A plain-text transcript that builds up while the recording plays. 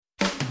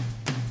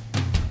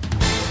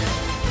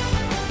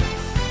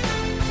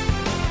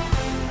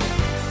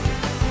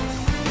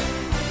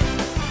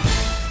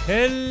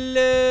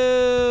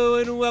Hello,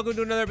 and welcome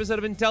to another episode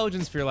of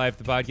Intelligence for Your Life,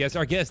 the podcast.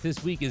 Our guest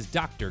this week is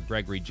Dr.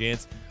 Gregory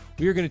Jantz.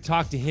 We are going to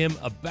talk to him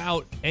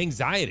about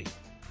anxiety,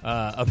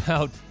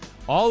 about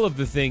all of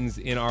the things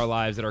in our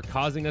lives that are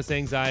causing us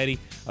anxiety,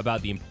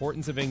 about the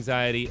importance of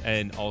anxiety,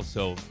 and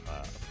also,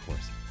 of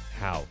course,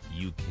 how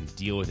you can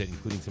deal with it,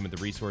 including some of the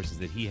resources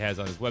that he has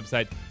on his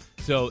website.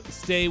 So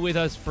stay with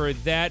us for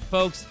that,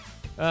 folks.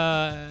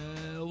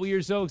 We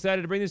are so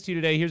excited to bring this to you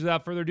today. Here's,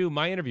 without further ado,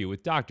 my interview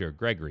with Dr.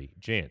 Gregory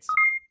Jantz.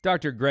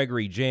 Dr.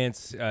 Gregory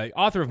Jantz,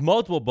 author of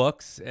multiple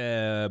books,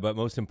 but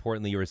most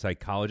importantly, you're a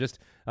psychologist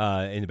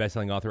and the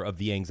best-selling author of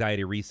The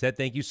Anxiety Reset.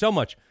 Thank you so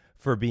much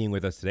for being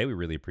with us today. We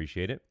really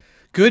appreciate it.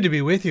 Good to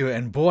be with you.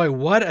 And boy,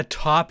 what a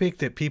topic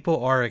that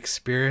people are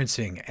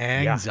experiencing,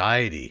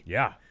 anxiety.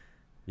 Yeah.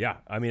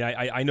 I mean,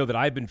 I know that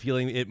I've been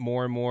feeling it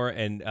more and more,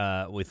 and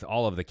with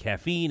all of the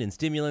caffeine and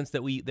stimulants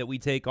that we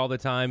take all the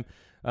time.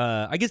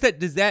 I guess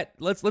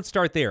let's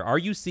start there. Are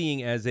you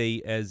seeing as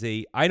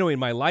a I know in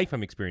my life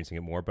I'm experiencing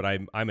it more, but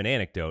I'm an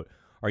anecdote.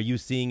 Are you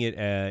seeing it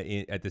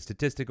at the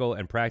statistical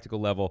and practical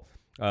level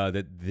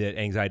that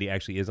anxiety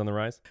actually is on the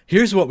rise?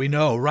 Here's what we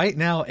know. Right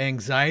now,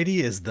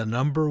 anxiety is the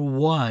number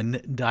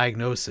one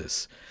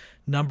diagnosis.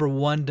 We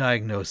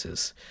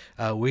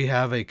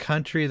have a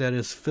country that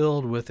is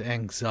filled with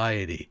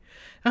anxiety.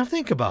 Now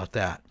think about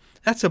that.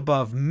 That's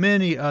above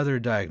many other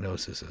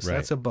diagnoses. Right.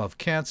 That's above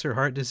cancer,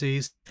 heart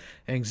disease,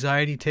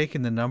 anxiety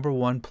taking the number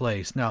one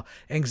place. Now,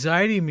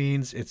 anxiety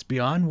means it's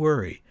beyond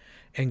worry.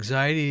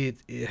 Anxiety,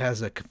 it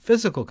has a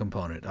physical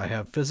component. I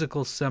have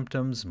physical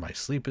symptoms. My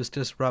sleep is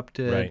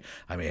disrupted. Right.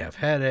 I may have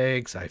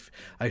headaches. I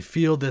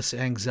feel this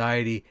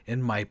anxiety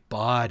in my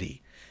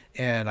body,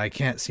 and I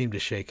can't seem to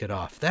shake it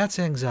off. That's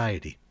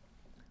anxiety.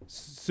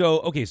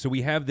 So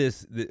we have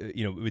this,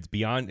 it's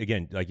beyond,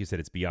 again, like you said,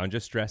 it's beyond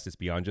just stress. It's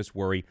beyond just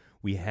worry.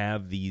 We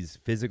have these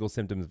physical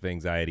symptoms of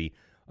anxiety.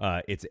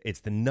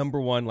 It's the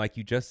number one, like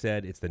you just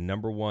said, it's the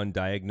number one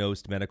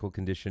diagnosed medical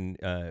condition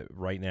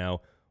right now.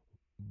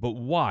 But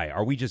why?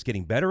 Are we just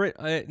getting better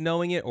at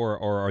knowing it, or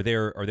are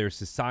there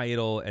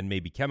societal and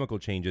maybe chemical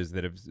changes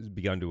that have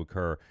begun to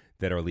occur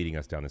that are leading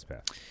us down this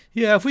path?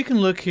 Yeah, if we can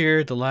look here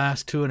at the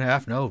last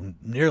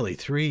nearly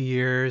 3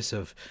 years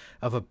of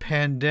a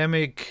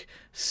pandemic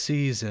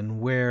season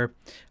where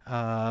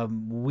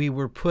we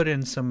were put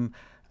in some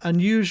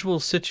unusual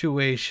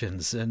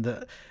situations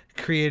and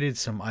created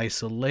some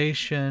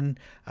isolation.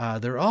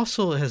 There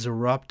also has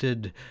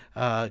erupted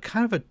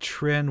kind of a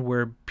trend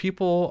where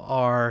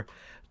people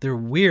they're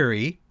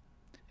weary,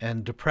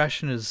 and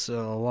depression is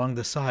along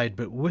the side.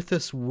 But with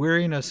this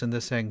weariness and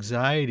this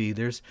anxiety,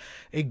 there's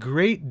a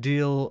great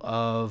deal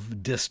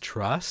of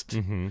distrust.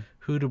 Mm-hmm.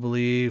 Who to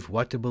believe,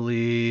 what to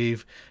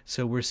believe.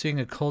 So we're seeing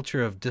a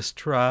culture of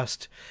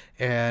distrust.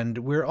 And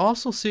we're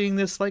also seeing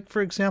this, like,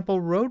 for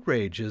example, road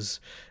rage is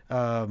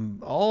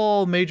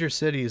all major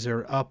cities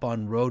are up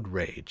on road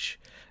rage.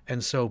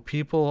 And so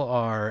people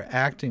are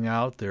acting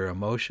out their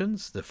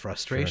emotions, the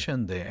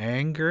frustration, the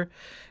anger.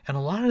 And a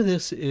lot of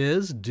this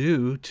is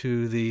due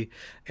to the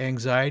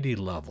anxiety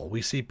level.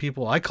 We see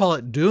people, I call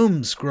it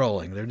doom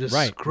scrolling. They're just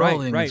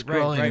scrolling,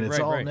 and it's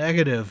all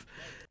negative.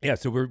 Yeah,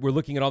 so we're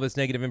looking at all this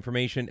negative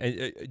information.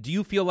 Do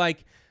you feel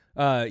like,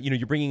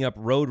 you're bringing up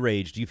road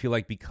rage? Do you feel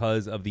like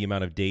because of the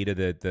amount of data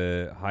that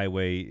the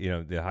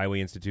highway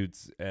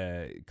institutes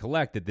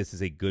collect, that this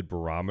is a good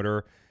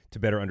barometer to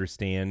better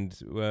understand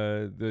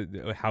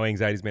how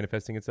anxiety is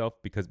manifesting itself?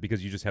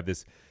 Because you just have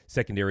this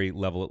secondary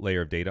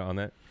layer of data on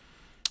that?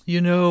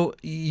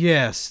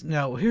 Yes.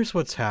 Now, here's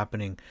what's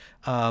happening.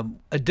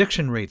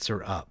 Addiction rates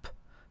are up.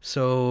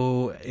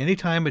 So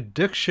anytime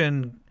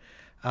addiction,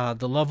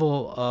 the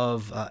level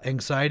of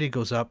anxiety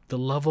goes up, the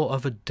level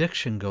of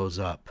addiction goes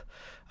up.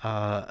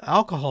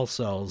 Alcohol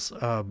sales,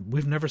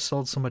 we've never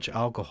sold so much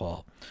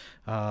alcohol.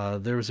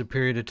 There was a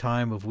period of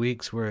time of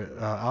weeks where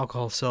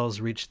alcohol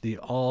sales reached the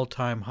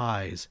all-time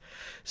highs.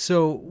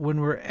 So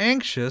when we're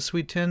anxious,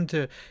 we tend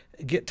to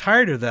get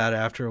tired of that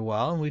after a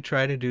while, and we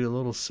try to do a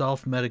little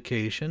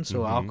self-medication.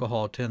 So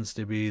alcohol tends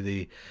to be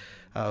the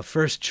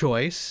first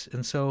choice.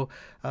 And so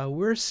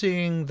we're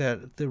seeing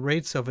that the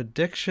rates of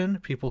addiction,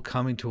 people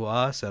coming to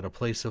us at a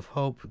place of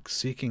hope,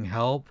 seeking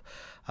help,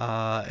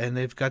 and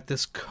they've got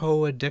this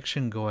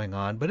co-addiction going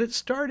on. But it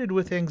started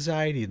with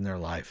anxiety in their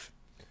life.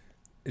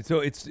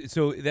 So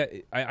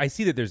I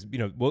see that there's,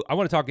 I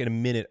want to talk in a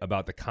minute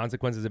about the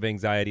consequences of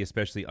anxiety,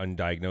 especially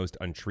undiagnosed,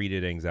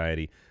 untreated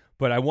anxiety.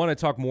 But I want to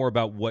talk more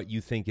about what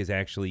you think is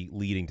actually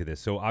leading to this.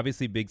 So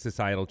obviously big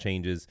societal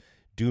changes,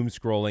 doom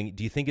scrolling.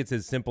 Do you think it's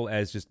as simple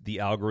as just the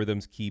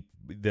algorithms keep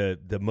the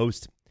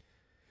most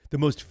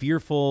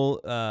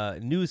fearful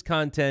news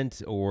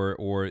content,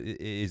 or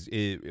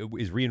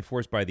is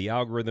reinforced by the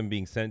algorithm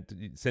being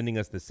sending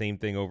us the same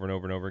thing over and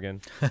over and over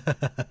again?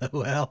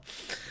 Well,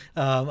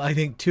 I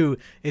think too,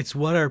 it's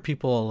what are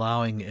people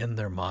allowing in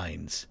their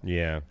minds.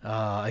 Yeah.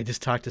 I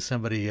just talked to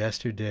somebody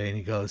yesterday, and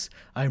he goes,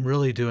 "I'm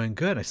really doing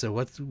good." I said,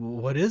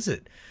 "What is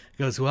it?"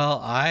 He goes, "Well,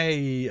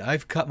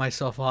 I've cut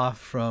myself off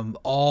from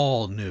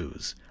all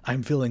news.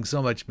 I'm feeling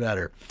so much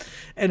better.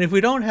 And if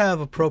we don't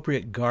have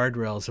appropriate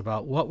guardrails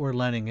about what we're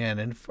letting in,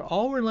 and if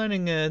all we're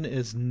letting in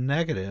is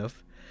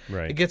negative,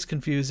 Right. it gets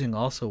confusing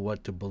also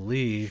what to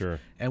believe.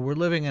 Sure. And we're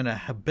living in a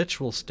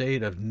habitual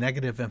state of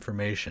negative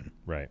information.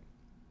 Right.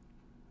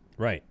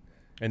 Right.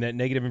 And that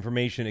negative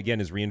information, again,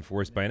 is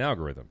reinforced by an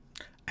algorithm.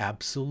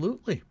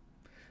 Absolutely.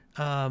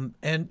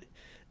 And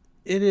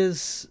it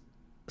is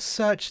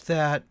such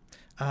that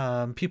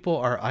people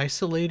are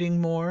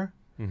isolating more.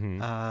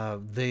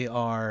 They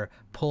are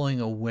pulling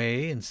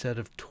away instead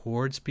of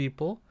towards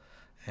people.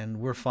 And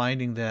we're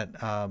finding that,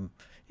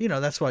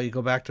 that's why you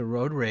go back to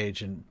road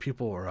rage and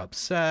people are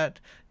upset.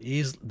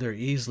 They're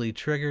easily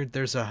triggered.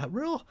 There's a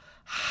real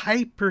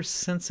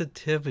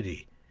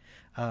hypersensitivity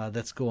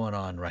that's going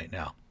on right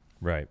now.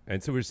 Right.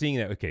 And so we're seeing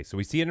that. Okay. So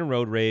we see it in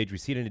road rage. We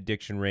see it in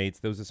addiction rates.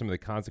 Those are some of the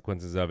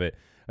consequences of it.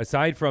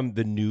 Aside from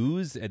the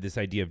news and this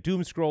idea of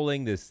doom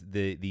scrolling,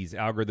 these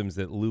algorithms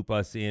that loop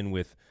us in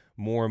with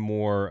more and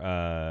more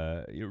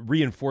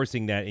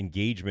reinforcing that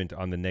engagement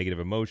on the negative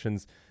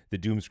emotions, the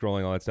doom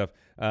scrolling, all that stuff.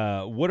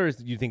 Do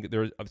you think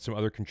there are some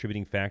other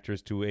contributing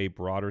factors to a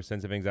broader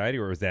sense of anxiety,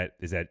 or is that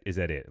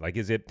it? Like,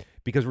 is it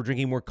because we're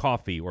drinking more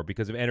coffee, or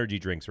because of energy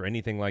drinks, or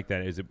anything like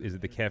that? Is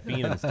it the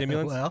caffeine and the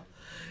stimulants? Well,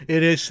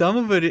 it is some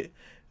of it.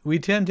 We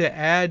tend to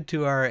add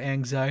to our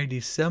anxiety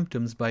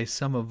symptoms by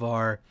some of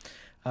our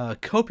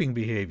coping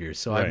behaviors.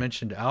 So Right. I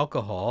mentioned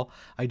alcohol.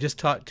 I just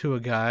talked to a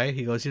guy.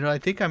 He goes, I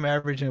think I'm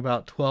averaging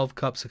about 12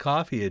 cups of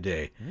coffee a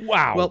day.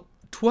 Wow. Well,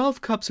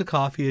 12 cups of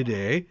coffee a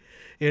day,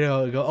 I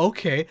go,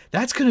 okay,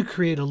 that's going to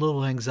create a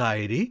little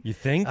anxiety. You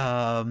think?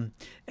 And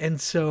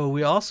so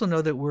we also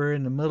know that we're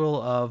in the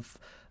middle of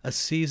a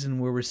season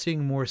where we're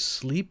seeing more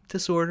sleep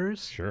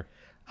disorders. Sure.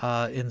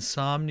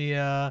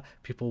 Insomnia,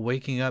 people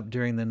waking up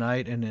during the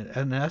night, and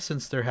in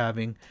essence, they're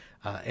having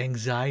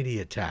anxiety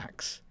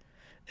attacks.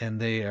 And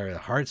their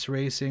heart's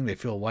racing. They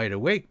feel wide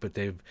awake, but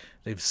they've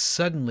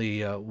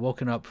suddenly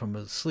woken up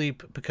from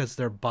sleep because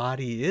their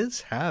body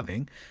is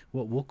having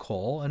what we'll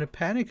call a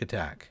panic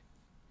attack.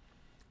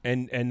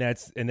 And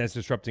that's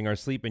disrupting our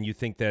sleep. And you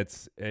think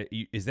that's what do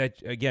you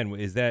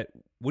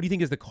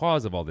think is the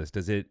cause of all this?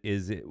 In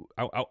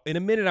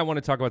a minute, I want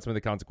to talk about some of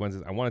the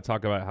consequences. I want to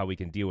talk about how we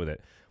can deal with it.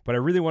 But I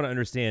really want to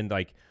understand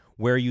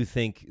where you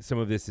think some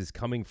of this is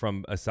coming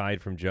from,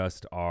 aside from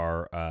just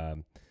our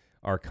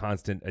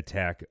constant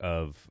attack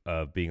of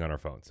being on our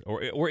phones,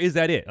 or is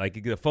that it?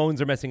 Like, the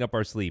phones are messing up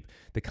our sleep,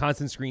 the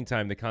constant screen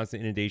time, the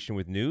constant inundation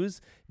with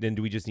news. Then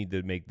do we just need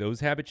to make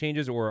those habit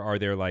changes, or are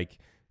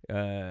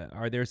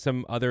there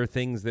some other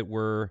things that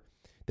we're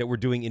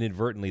doing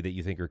inadvertently that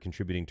you think are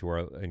contributing to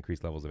our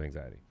increased levels of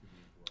anxiety?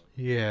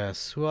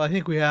 Yes. Well, I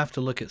think we have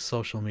to look at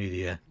social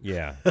media.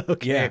 Yeah.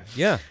 Okay.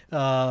 Yeah.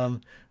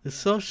 The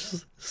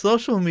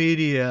social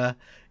media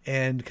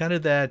and kind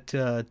of that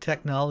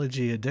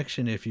technology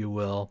addiction, if you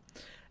will,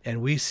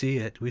 and we see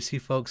it. We see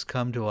folks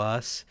come to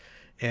us,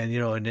 and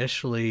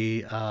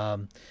initially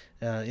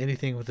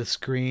anything with a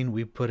screen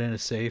we put in a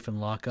safe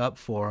and lock up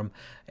for them.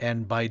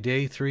 And by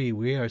day 3,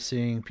 we are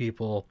seeing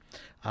people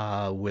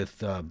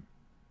with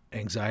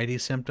anxiety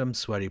symptoms,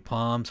 sweaty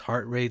palms,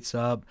 heart rates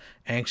up,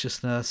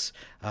 anxiousness,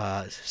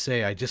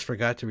 say, I just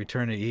forgot to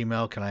return an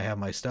email. Can I have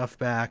my stuff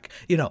back?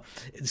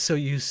 So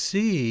you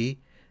see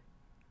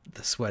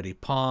the sweaty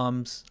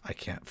palms, I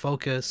can't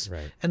focus.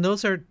 Right. And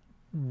those are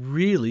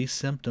really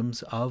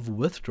symptoms of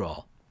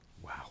withdrawal.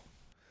 Wow.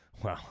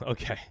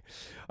 Okay.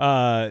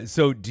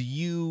 So do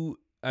you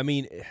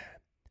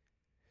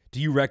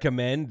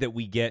recommend that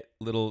we get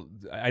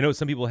I know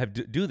some people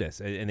do this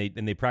and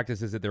they practice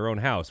this at their own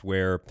house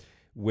where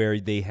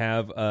they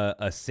have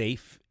a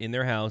safe in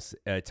their house,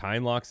 a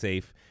time lock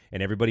safe,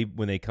 and everybody,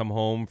 when they come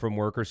home from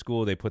work or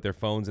school, they put their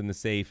phones in the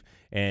safe,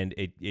 and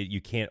you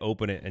can't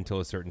open it until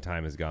a certain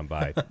time has gone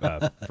by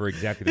for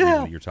exactly the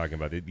reason that you're talking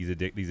about, these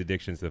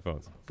addictions to the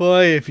phones.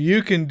 Boy, if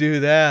you can do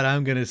that,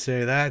 I'm going to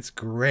say that's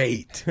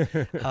great.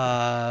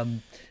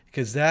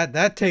 Because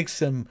that takes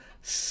some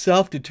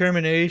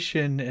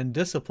self-determination and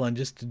discipline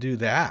just to do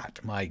that.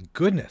 My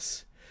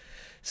goodness.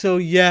 So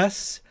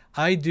yes,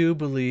 I do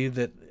believe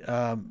that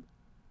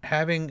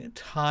having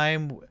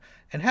time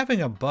and having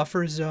a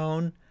buffer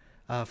zone,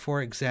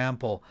 for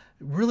example,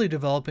 really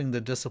developing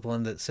the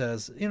discipline that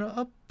says,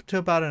 up to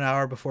about an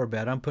hour before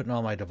bed, I'm putting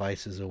all my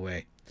devices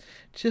away.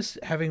 Just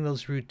having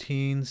those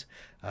routines.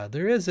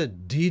 There is a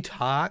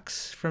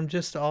detox from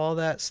just all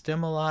that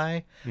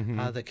stimuli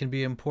that can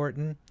be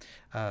important.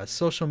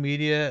 Social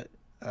media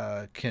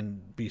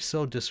can be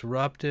so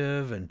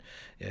disruptive, and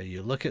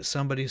you look at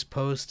somebody's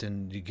post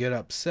and you get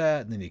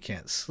upset, and then you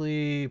can't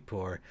sleep,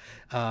 or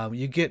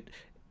you get,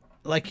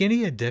 like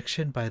any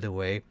addiction, by the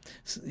way,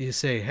 you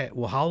say, hey,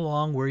 well, how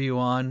long were you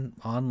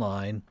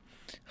online?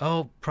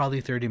 Oh, probably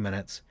 30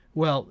 minutes.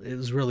 Well, it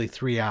was really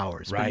 3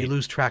 hours, right. But you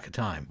lose track of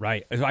time.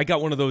 Right. I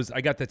got one of those.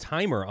 I got the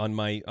timer on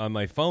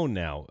my phone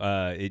now.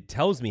 It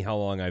tells me how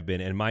long I've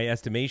been, and my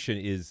estimation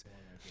is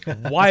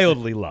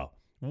wildly low.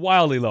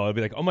 wildly low. I'd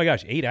be like, oh my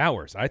gosh, 8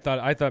 hours. I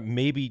thought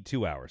maybe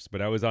 2 hours,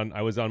 but I was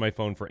on my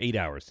phone for 8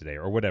 hours today,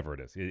 or whatever it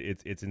is.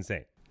 It's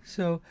insane.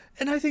 So,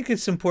 and I think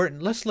it's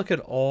important. Let's look at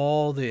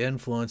all the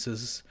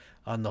influences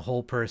on the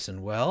whole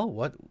person. Well,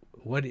 what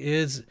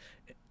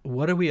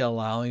are we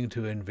allowing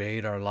to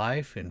invade our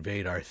life,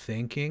 invade our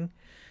thinking?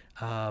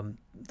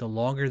 The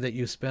longer that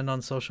you spend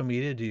on social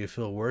media, do you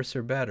feel worse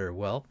or better?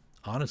 Well,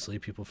 honestly,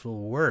 people feel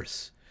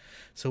worse.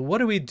 So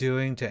what are we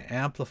doing to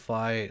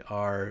amplify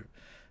our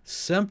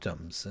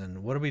symptoms?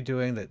 And what are we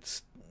doing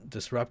that's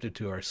disruptive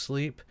to our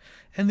sleep?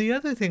 And the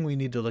other thing we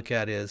need to look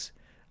at is,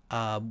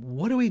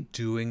 what are we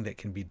doing that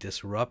can be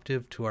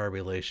disruptive to our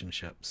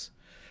relationships?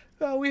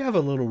 We have a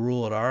little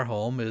rule at our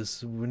home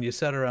is when you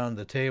sit around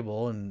the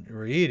table and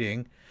we're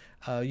eating,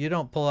 you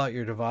don't pull out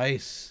your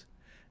device,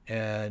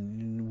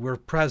 and we're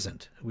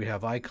present. We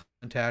have eye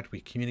contact.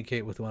 We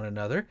communicate with one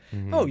another.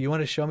 Mm-hmm. Oh, you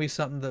want to show me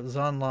something that was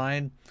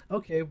online?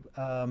 Okay.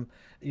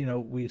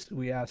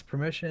 We ask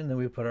permission, then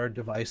we put our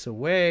device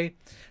away.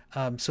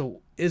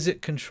 So is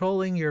it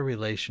controlling your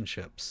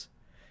relationships?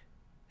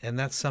 And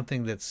that's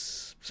something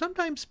that's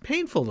sometimes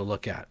painful to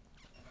look at.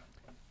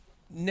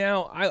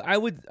 Now, I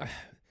would.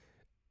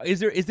 Is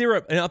there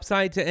an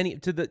upside to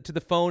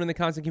the phone and the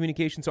constant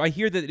communication? So I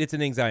hear that it's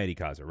an anxiety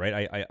causer,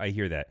 right? I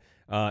hear that,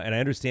 and I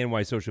understand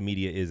why social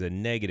media is a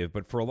negative.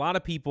 But for a lot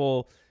of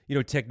people,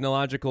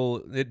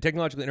 technological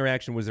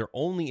interaction was their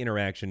only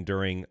interaction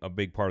during a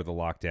big part of the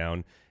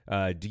lockdown.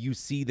 Do you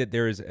see that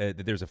there's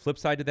a flip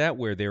side to that,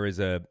 where there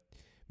is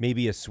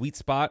maybe a sweet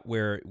spot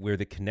where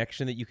the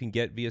connection that you can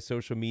get via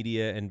social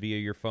media and via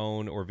your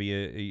phone or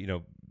via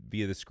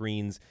the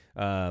screens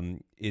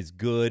is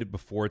good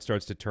before it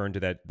starts to turn to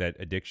that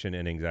addiction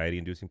and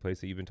anxiety-inducing place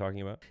that you've been talking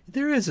about?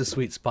 There is a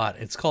sweet spot.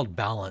 It's called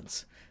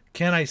balance.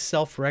 Can I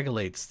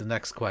self-regulate is the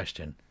next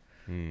question.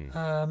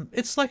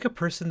 It's like a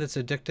person that's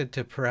addicted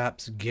to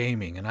perhaps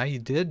gaming, and I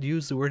did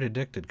use the word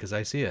addicted because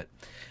I see it.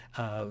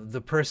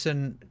 The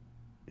person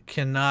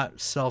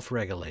cannot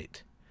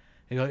self-regulate.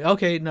 You go,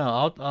 okay,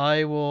 no,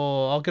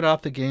 I'll get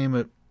off the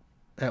game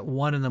at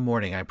 1 a.m,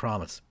 I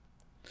promise.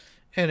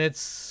 And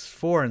it's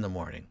 4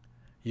 a.m.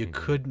 You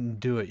couldn't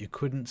do it. You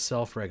couldn't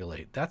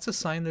self-regulate. That's a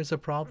sign there's a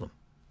problem.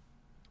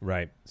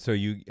 Right. So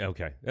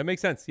okay, that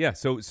makes sense. Yeah.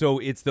 So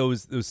it's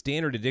those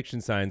standard addiction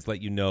signs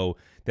let you know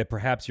that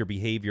perhaps your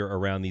behavior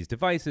around these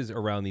devices,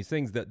 around these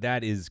things,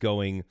 that is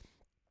going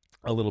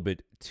a little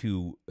bit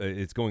too.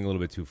 It's going a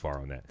little bit too far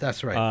on that.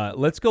 That's right.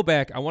 Let's go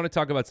back. I want to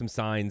talk about some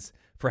signs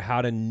for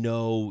how to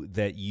know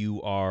that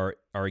you are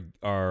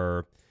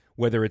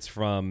whether it's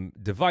from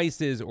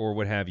devices or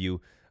what have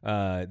you,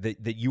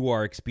 that you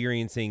are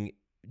experiencing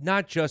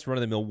not just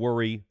run-of-the-mill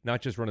worry,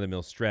 not just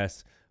run-of-the-mill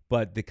stress,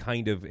 but the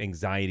kind of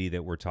anxiety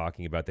that we're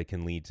talking about that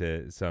can lead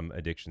to some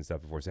addiction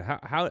stuff before. So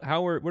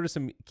what are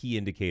some key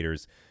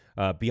indicators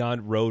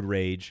beyond road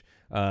rage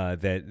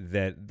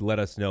that let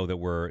us know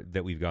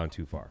that we've gone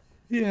too far?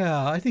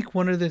 Yeah, I think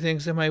one of the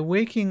things, am I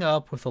waking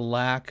up with a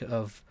lack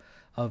of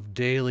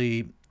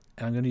daily,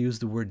 and I'm going to use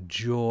the word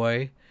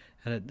joy,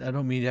 and I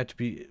don't mean that to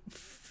be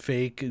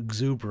fake,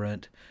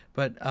 exuberant,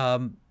 but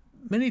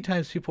many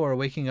times people are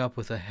waking up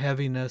with a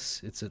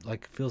heaviness.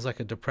 Feels like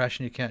a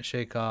depression you can't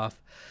shake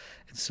off.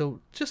 And so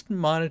just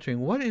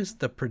monitoring, what is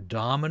the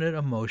predominant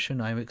emotion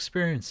I'm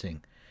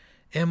experiencing?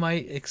 Am I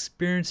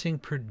experiencing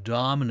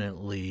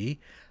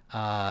predominantly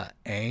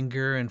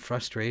anger and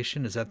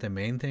frustration? Is that the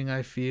main thing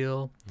I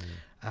feel?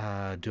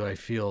 Do I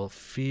feel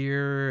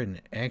fear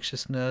and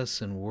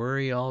anxiousness and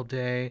worry all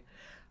day?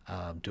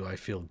 Do I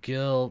feel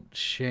guilt,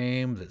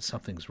 shame that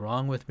something's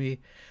wrong with me?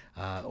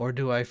 Or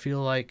do I feel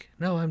like,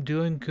 no, I'm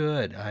doing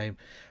good.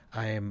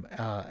 I'm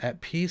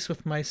at peace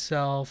with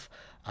myself.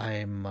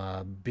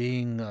 I'm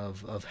being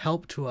of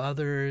help to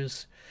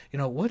others.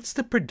 What's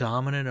the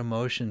predominant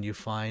emotion you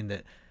find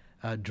that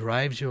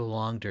drives you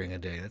along during a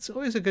day? That's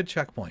always a good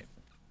checkpoint.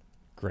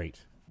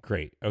 Great.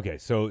 Okay,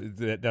 so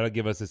that'll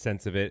give us a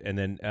sense of it. And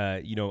then,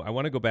 I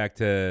want to go back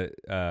to,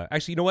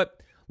 actually, you know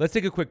what? Let's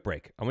take a quick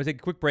break. I'm going to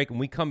take a quick break. When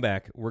we come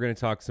back, we're going to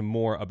talk some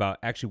more about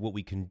actually what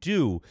we can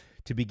do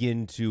to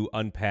begin to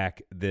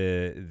unpack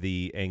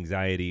the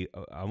anxiety.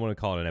 I want to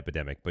call it an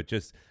epidemic, but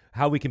just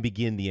how we can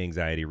begin the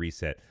anxiety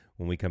reset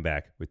when we come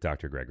back with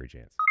Dr. Gregory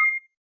Jantz.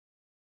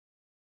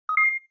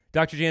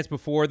 Dr. Jantz,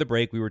 before the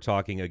break, we were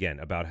talking again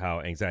about how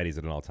anxiety is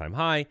at an all-time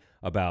high,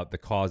 about the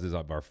causes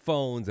of our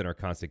phones and our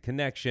constant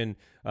connection,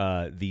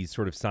 these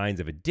sort of signs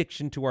of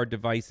addiction to our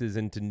devices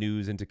and to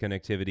news and to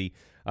connectivity.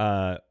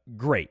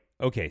 Great.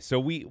 Okay,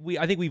 so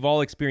I think we've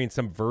all experienced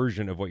some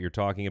version of what you're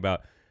talking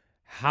about.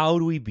 How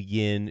do we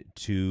begin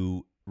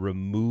to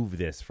remove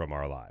this from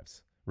our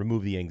lives?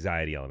 Remove the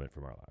anxiety element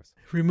from our lives?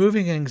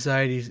 Removing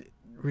anxiety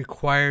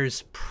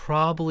requires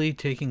probably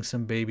taking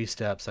some baby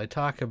steps. I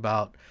talk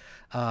about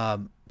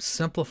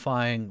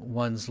simplifying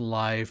one's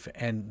life,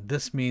 and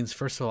this means,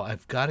 first of all,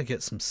 I've got to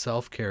get some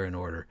self-care in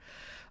order.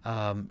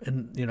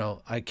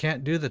 I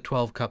can't do the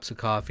 12 cups of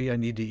coffee. I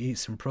need to eat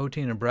some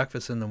protein and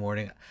breakfast in the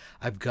morning.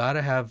 I've got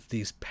to have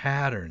these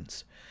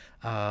patterns.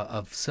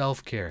 of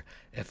self-care.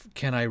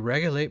 Can I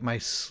regulate my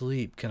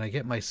sleep? Can I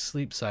get my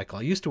sleep cycle?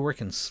 I used to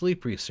work in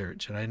sleep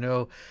research, and I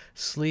know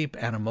sleep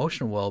and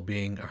emotional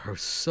well-being are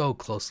so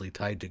closely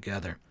tied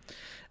together.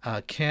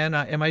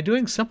 Am I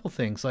doing simple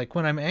things like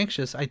when I'm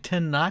anxious, I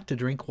tend not to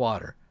drink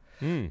water.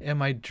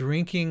 Am I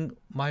drinking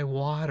my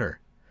water?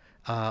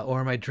 Or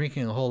am I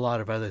drinking a whole lot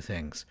of other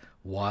things?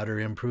 Water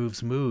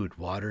improves mood.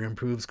 Water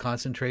improves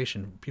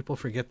concentration. People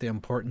forget the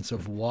importance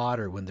of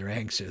water when they're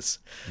anxious.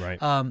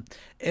 Right.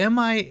 Am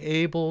I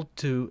able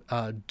to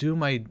go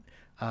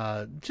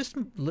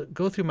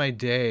through my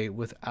day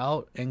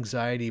without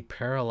anxiety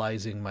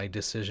paralyzing my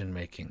decision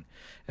making?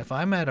 If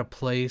I'm at a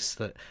place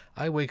that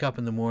I wake up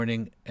in the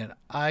morning and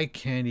I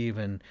can't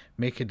even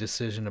make a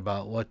decision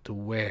about what to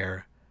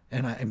wear,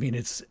 and I mean,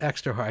 it's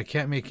extra hard. I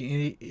can't make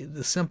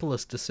the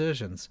simplest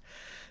decisions.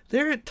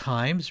 There at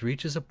times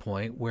reaches a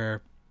point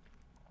where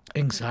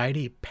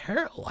anxiety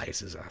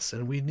paralyzes us,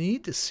 and we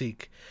need to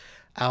seek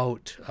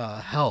out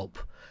help.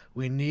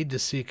 We need to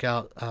seek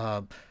out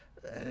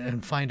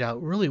and find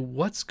out really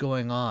what's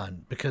going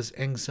on, because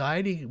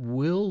anxiety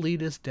will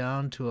lead us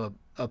down to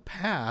a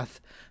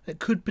path that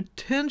could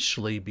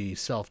potentially be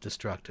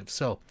self-destructive.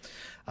 So,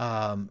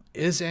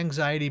 is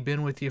anxiety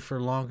been with you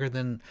for longer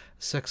than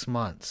 6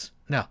 months?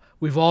 Now,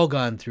 we've all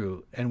gone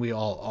through, and we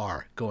all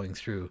are going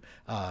through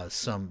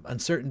some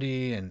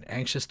uncertainty and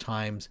anxious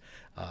times.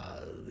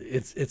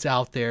 It's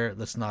out there.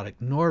 Let's not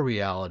ignore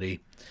reality,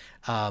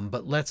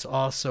 but let's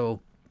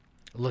also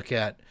look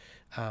at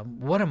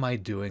what am I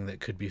doing that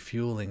could be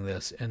fueling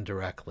this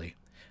indirectly?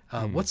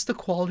 What's the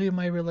quality of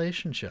my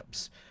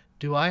relationships?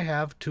 Do I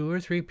have 2 or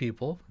 3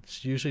 people,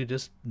 it's usually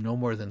just no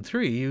more than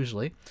 3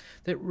 usually,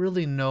 that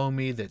really know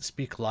me, that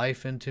speak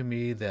life into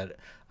me, that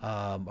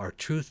are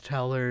truth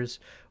tellers?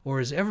 Or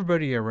is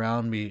everybody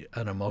around me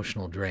an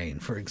emotional drain,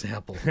 for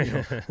example?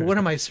 What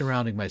am I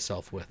surrounding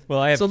myself with? Well,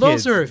 I have so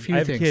kids. those are a few I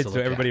have things kids, to look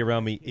so everybody at.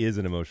 around me is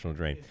an emotional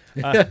drain.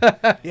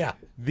 Yeah.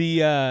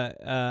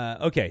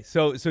 Okay,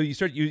 so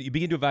you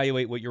begin to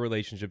evaluate what your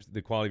relationships,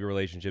 the quality of your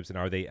relationships, and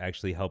are they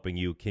actually helping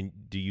you?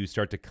 Do you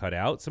start to cut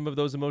out some of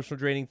those emotional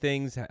draining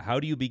things? How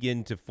do you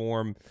begin to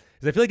form?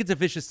 Because I feel like it's a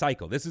vicious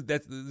cycle. This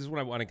is what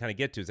I want to kind of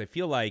get to. Is I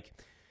feel like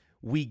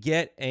we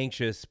get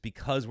anxious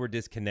because we're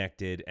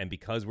disconnected and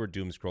because we're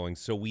doom scrolling.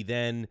 So we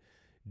then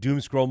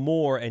doom scroll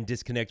more and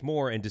disconnect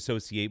more and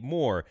dissociate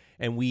more.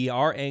 And we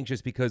are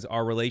anxious because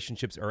our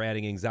relationships are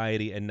adding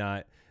anxiety and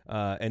not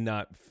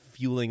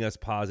fueling us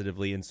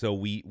positively. And so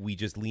we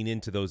just lean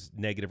into those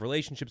negative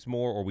relationships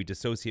more, or we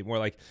dissociate more.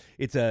 Like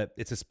it's a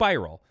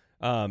spiral.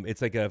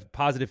 It's like a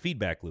positive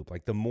feedback loop.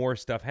 Like the more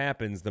stuff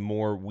happens, the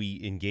more we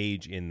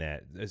engage in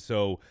that.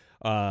 So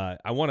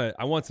I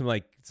want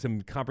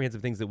some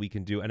comprehensive things that we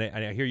can do. And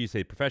I hear you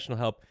say professional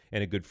help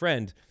and a good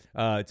friend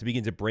to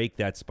begin to break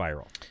that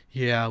spiral.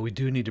 Yeah, we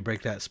do need to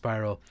break that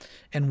spiral.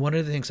 And one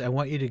of the things, I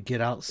want you to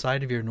get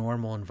outside of your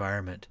normal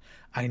environment.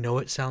 I know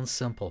it sounds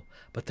simple,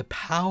 but the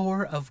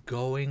power of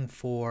going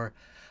for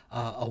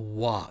a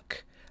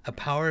walk, a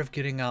power of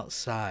getting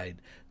outside,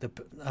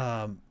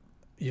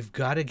 you've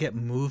got to get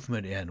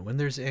movement in. When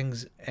there's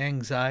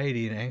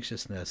anxiety and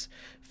anxiousness,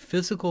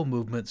 physical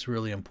movement's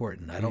really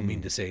important. I don't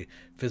mean to say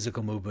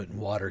physical movement and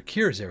water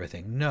cures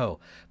everything. No,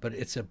 but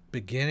it's a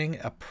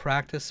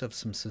practice of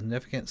some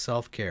significant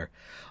self-care.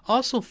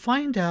 Also,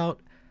 find out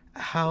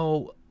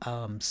how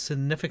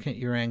significant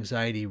your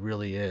anxiety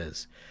really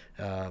is.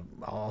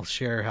 I'll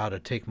share how to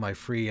take my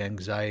free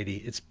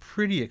anxiety. It's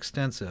pretty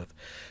extensive,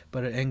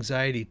 but an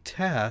anxiety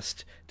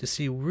test to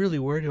see really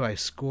where do I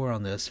score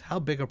on this? How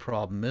big a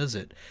problem is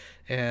it?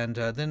 And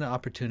then an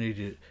opportunity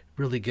to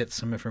really get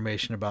some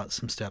information about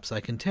some steps I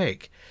can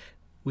take.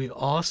 We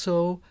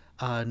also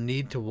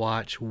need to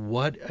watch,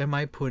 what am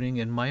I putting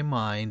in my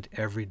mind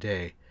every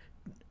day?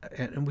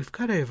 And we've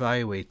got to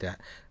evaluate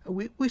that.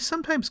 We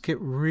sometimes get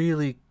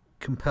really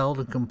compelled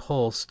and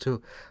compulsed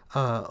to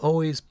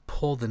always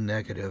pull the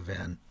negative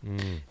in.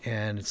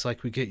 And it's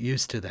like we get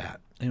used to that,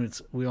 and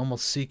we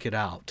almost seek it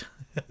out.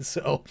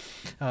 So,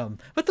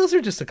 but those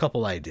are just a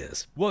couple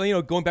ideas.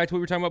 Well, going back to what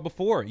we were talking about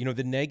before,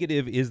 the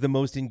negative is the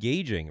most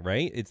engaging,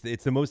 right?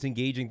 It's the most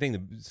engaging thing.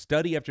 The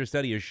study after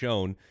study has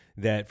shown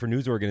that for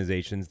news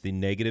organizations, the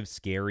negative,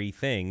 scary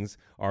things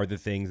are the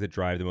things that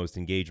drive the most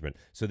engagement.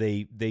 So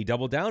they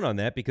double down on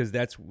that because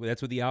that's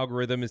what the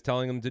algorithm is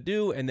telling them to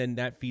do, and then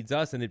that feeds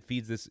us, and it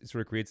feeds this,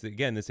 sort of creates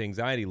again this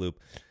anxiety loop.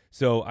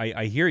 So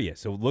I hear you.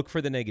 So look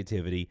for the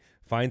negativity,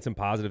 find some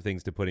positive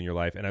things to put in your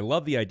life, and I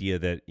love the idea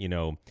that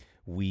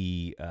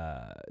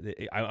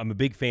I'm a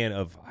big fan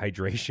of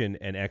hydration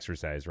and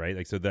exercise, right?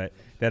 Like, so that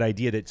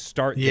idea that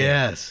start there,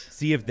 Yes.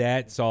 see if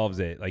that solves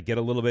it. Like get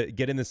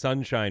in the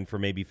sunshine for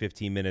maybe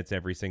 15 minutes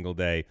every single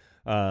day,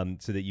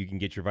 so that you can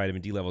get your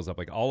vitamin D levels up.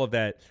 Like all of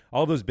that,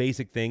 all those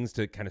basic things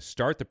to kind of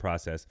start the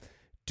process.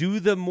 Do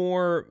the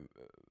more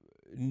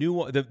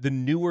the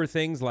newer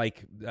things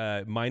like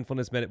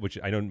mindfulness which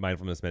I know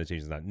mindfulness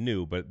meditation is not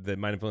new, but the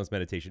mindfulness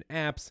meditation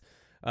apps,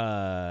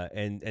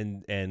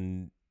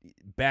 and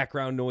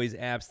background noise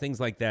apps, things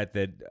like that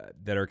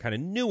are kind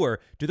of newer.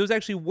 Do those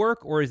actually work,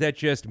 or is that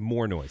just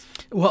more noise?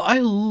 Well, I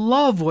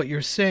love what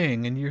you're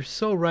saying, and you're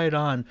so right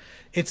on.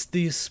 It's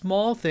these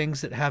small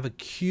things that have a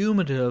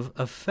cumulative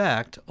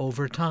effect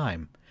over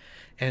time.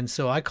 And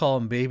so I call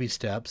them baby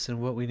steps, and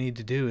what we need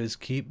to do is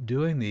keep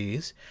doing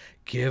these,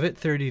 give it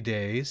 30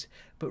 days,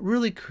 but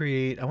really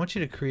I want you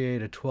to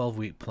create a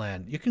 12-week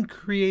plan. You can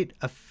create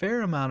a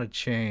fair amount of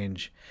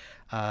change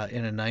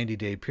in a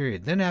 90-day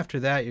period. Then after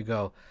that, you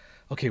go,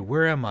 okay,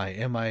 where am I?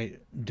 Am I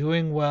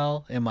doing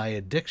well? Am I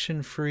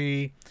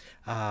addiction-free?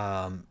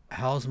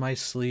 How's my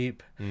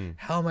sleep?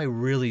 How am I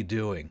really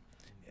doing?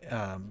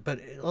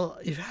 But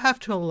you have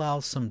to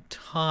allow some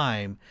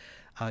time.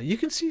 You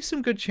can see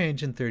some good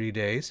change in 30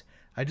 days.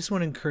 I just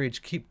want to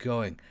encourage, keep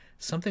going.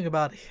 Something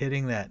about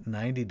hitting that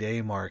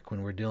 90-day mark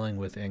when we're dealing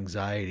with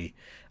anxiety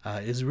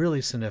is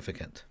really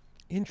significant.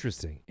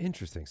 Interesting.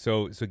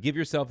 So give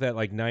yourself that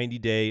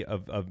 90-day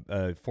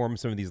of form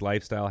some of these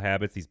lifestyle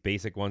habits, these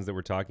basic ones that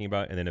we're talking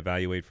about, and then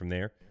evaluate from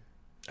there.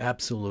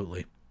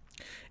 Absolutely.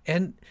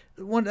 And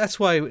that's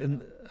why we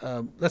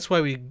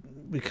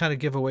kind of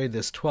give away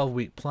this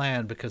 12-week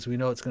plan, because we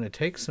know it's going to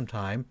take some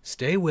time.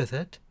 Stay with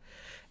it,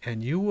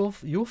 and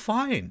you'll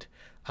find.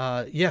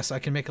 Yes, I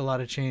can make a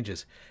lot of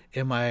changes.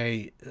 Am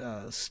I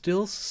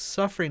still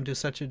suffering to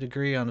such a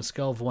degree on a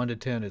scale of 1 to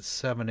 10? It's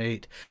 7,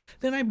 8.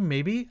 Then I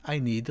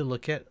need to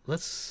look at,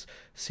 let's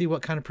see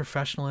what kind of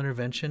professional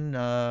intervention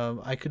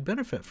I could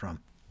benefit from.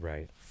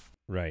 Right.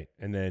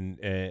 And then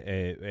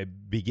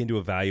begin to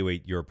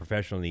evaluate your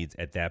professional needs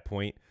at that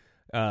point.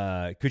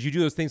 Could you do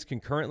those things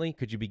concurrently?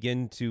 Could you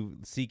begin to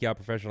seek out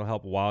professional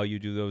help while you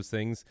do those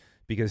things?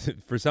 Because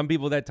for some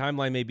people, that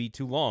timeline may be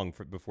too long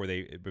before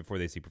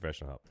they see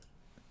professional help.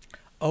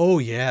 Oh,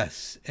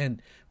 yes.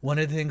 And one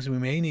of the things we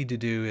may need to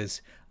do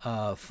is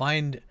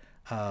find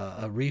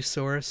a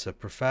resource, a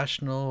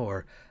professional,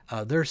 or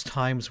there's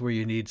times where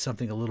you need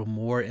something a little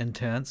more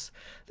intense.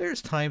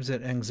 There's times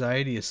that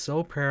anxiety is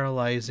so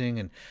paralyzing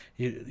and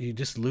you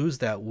just lose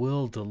that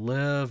will to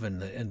live,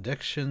 and the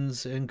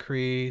addictions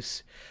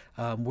increase,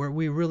 where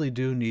we really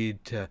do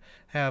need to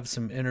have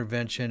some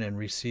intervention and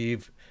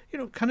receive,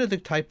 kind of the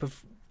type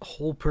of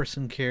whole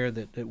person care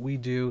that we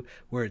do,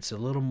 where it's a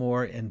little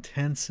more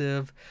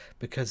intensive,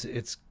 because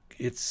it's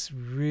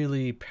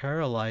really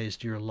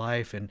paralyzed your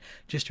life and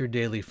just your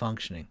daily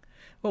functioning.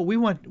 Well, we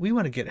want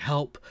to get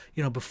help,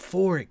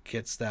 before it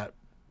gets that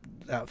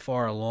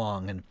far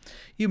along. And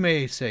you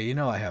may say,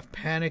 I have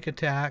panic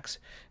attacks,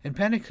 and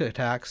panic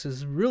attacks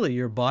is really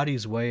your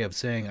body's way of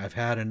saying I've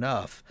had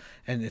enough,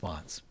 and it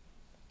wants.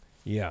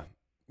 Yeah.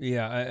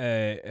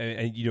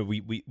 And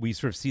we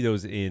sort of see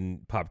those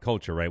in pop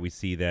culture, right? We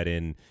see that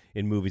in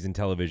movies and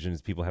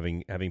televisions, people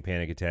having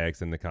panic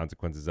attacks and the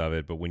consequences of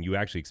it. But when you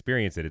actually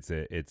experience it,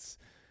 it's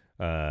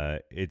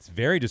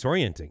very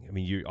disorienting. I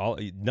mean,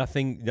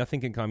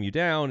 nothing can calm you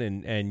down,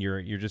 and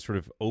you're just sort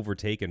of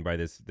overtaken by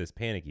this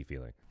panicky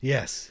feeling.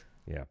 Yes.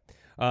 Yeah.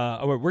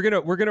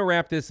 We're gonna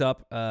wrap this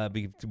up.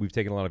 We've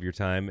taken a lot of your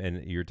time,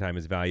 and your time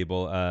is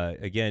valuable.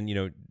 Again,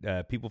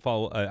 people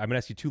follow. I'm gonna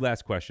ask you two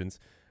last questions.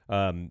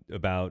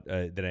 About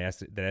that I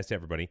asked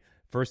everybody.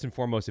 First and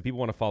foremost, if people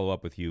want to follow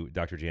up with you,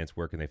 Dr. Jantz,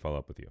 where can they follow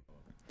up with you?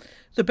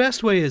 The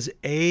best way is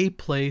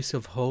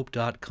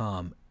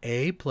aplaceofhope.com.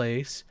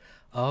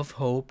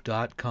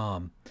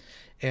 aplaceofhope.com.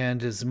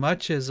 And as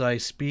much as I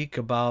speak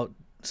about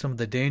some of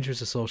the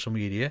dangers of social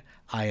media,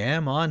 I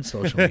am on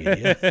social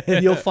media,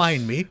 and you'll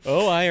find me.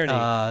 Oh, irony.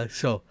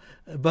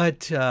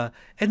 And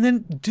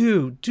then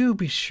do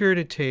be sure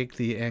to take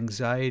the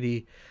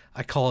anxiety.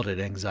 I call it an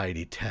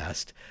anxiety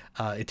test.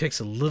 It takes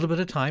a little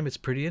bit of time. It's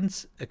pretty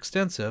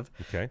extensive.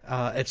 Okay.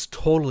 It's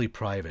totally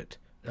private.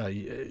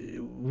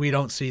 We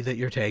don't see that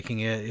you're taking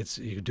it.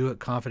 You do it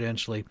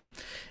confidentially,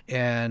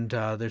 and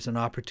there's an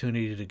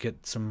opportunity to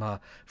get some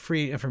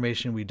free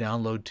information we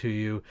download to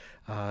you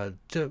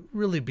to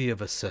really be of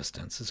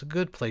assistance. It's a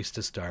good place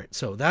to start.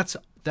 So that's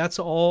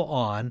all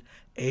on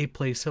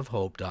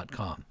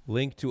aplaceofhope.com.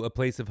 Link to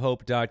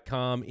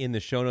aplaceofhope.com in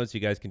the show notes. You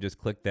guys can just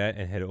click that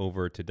and head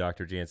over to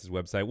Dr. Jantz's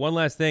website. One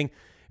last thing,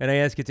 and I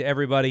ask it to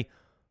everybody,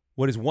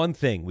 what is one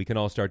thing we can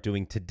all start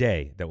doing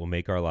today that will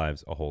make our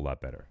lives a whole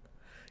lot better?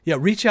 Yeah,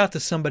 reach out to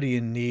somebody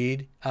in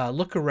need.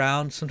 Look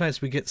around. Sometimes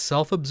we get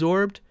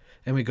self-absorbed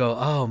and we go,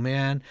 oh,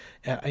 man,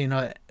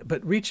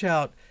 but reach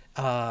out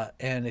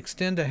and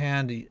extend a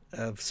hand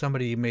of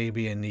somebody you may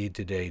be in need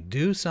today.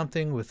 Do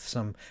something with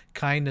some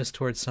kindness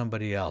towards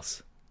somebody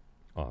else.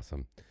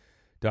 Awesome.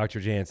 Dr.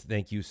 Jantz,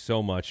 thank you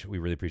so much. We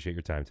really appreciate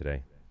your time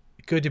today.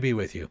 Good to be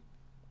with you.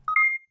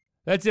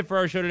 That's it for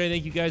our show today.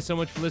 Thank you guys so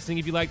much for listening.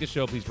 If you like the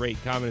show, please rate,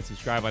 comment, and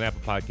subscribe on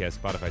Apple Podcasts,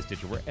 Spotify,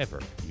 Stitcher,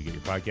 wherever you get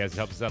your podcasts. It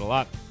helps us out a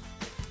lot.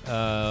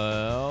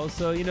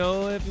 Also,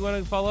 if you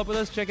want to follow up with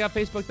us, check out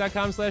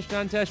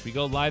facebook.com/JohnTesh. We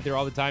go live there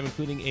all the time,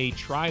 including a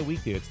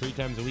tri-weekly. It's 3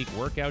 times a week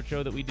workout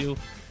show that we do,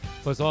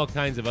 plus all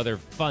kinds of other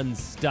fun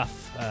stuff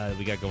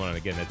we got going on.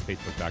 Again, that's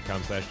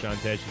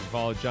facebook.com/JohnTesh. You can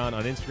follow John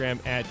on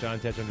Instagram at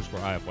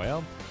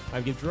JohnTesh_IFYL.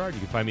 I'm Gib Gerard. You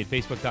can find me at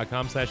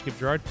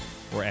facebook.com/GibGerard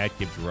or at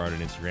Gib Gerard on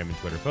Instagram and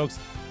Twitter. Folks,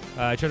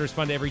 I try to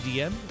respond to every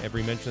DM,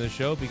 every mention of the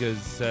show,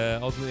 because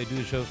ultimately I do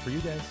the shows for you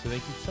guys. So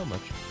thank you so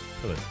much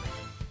for listening.